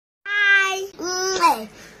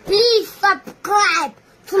Please subscribe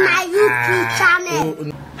to my YouTube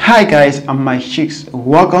channel. Hi guys, I'm Mike Chicks.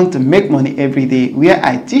 Welcome to Make Money Every Day, where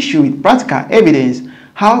I teach you with practical evidence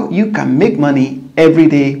how you can make money every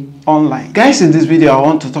day online. Guys, in this video I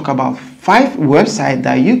want to talk about 5 websites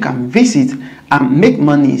that you can visit and make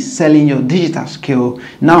money selling your digital skill.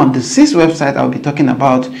 Now, the 6th website I'll be talking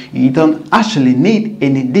about, you don't actually need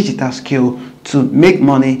any digital skill to make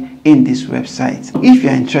money in this website. If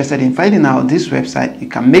you're interested in finding out this website, you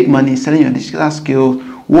can make money selling your digital skill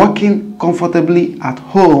working comfortably at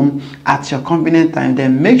home at your convenient time,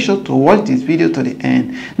 then make sure to watch this video to the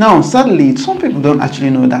end. Now, sadly, some people don't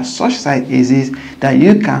actually know that such site exists, that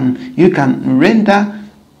you can render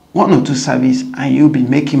 1 or 2 service and you'll be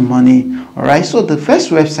making money. All right, so the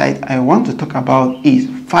first website I want to talk about is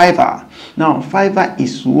Fiverr. Now, Fiverr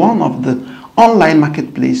is one of the online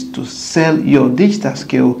marketplace to sell your digital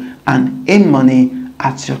skill and earn money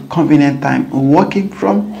at your convenient time working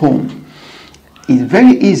from home. It's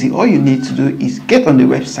very easy. All you need to do is get on the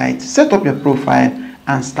website, set up your profile,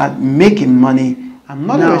 and start making money.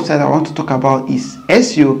 Another website I want to talk about is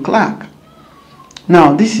SEO Clark.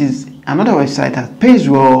 Now, this is another website that pays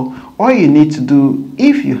well. All you need to do,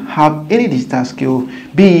 if you have any digital skill,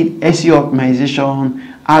 be it SEO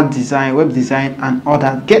optimization, art design, web design, and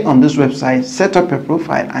other, get on this website, set up your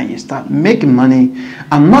profile, and you start making money.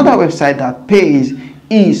 Another website that pays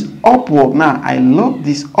is Upwork. Now, I love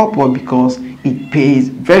this Upwork because it pays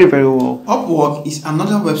very well. Upwork is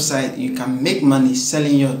another website you can make money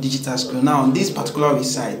selling your digital skill. Now, this particular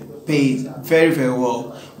website pays very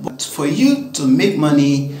well. But for you to make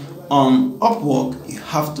money on Upwork, you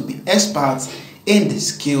have to be expert in the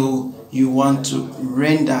skill you want to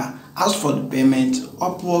render. As for the payment,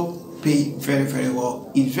 Upwork pay very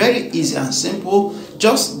well. It's very easy and simple.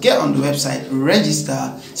 Just get on the website,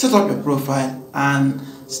 register, set up your profile, and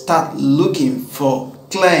start looking for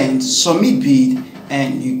clients, submit bid,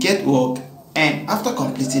 and you get work. And after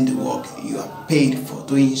completing the work, you are paid for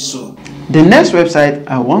doing so. The next website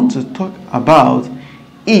I want to talk about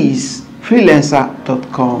is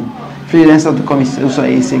freelancer.com. Freelancer.com is also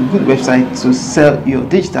a good website to sell your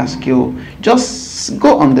digital skill. Just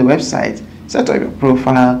go on the website, set up your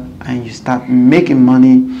profile, and you start making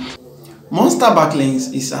money. Monster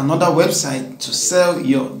Backlinks is another website to sell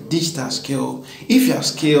your digital skill. If you have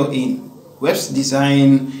skill in web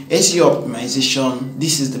design, SEO optimization,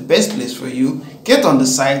 this is the best place for you. Get on the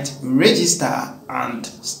site, register, and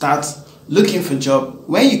start looking for job.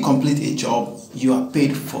 When you complete a job, you are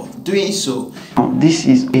paid for doing so. This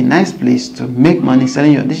is a nice place to make money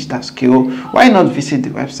selling your digital skill. Why not visit the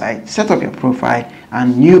website, set up your profile,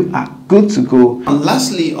 and you are good to go. And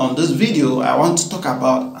lastly, on this video, I want to talk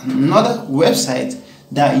about another website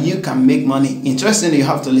that you can make money. Interestingly, you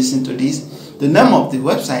have to listen to this. The name of the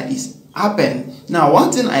website is Appen. Now,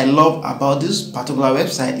 one thing I love about this particular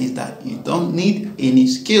website is that you don't need any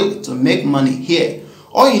skill to make money here.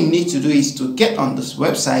 All you need to do is to get on this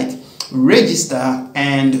website, register,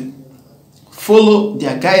 and follow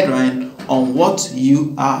their guideline on what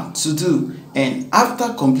you are to do. And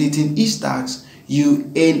after completing each task,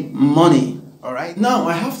 you earn money. All right. Now,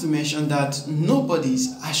 I have to mention that nobody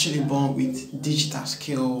is actually born with digital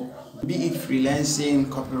skill, be it freelancing,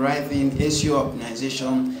 copywriting, SEO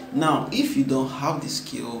optimization. Now, if you don't have the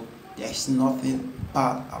skill, there is nothing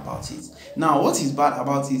bad about it. Now, what is bad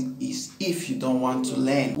about it is if you don't want to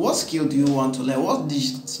learn. What skill do you want to learn? What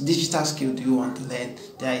digital skill do you want to learn?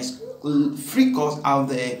 There is free course out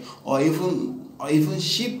there, or even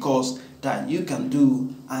cheap course that you can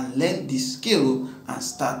do and learn this skill and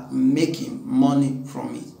start making money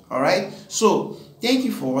from it. All right, so thank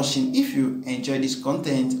you for watching. If you enjoy this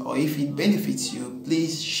content or if it benefits you,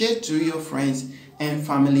 please share to your friends and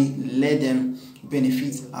family. Let them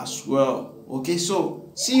benefit as well. Okay,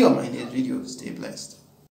 so see you on my next video. Stay blessed.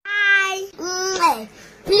 Bye.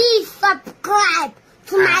 Please subscribe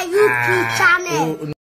to my YouTube channel.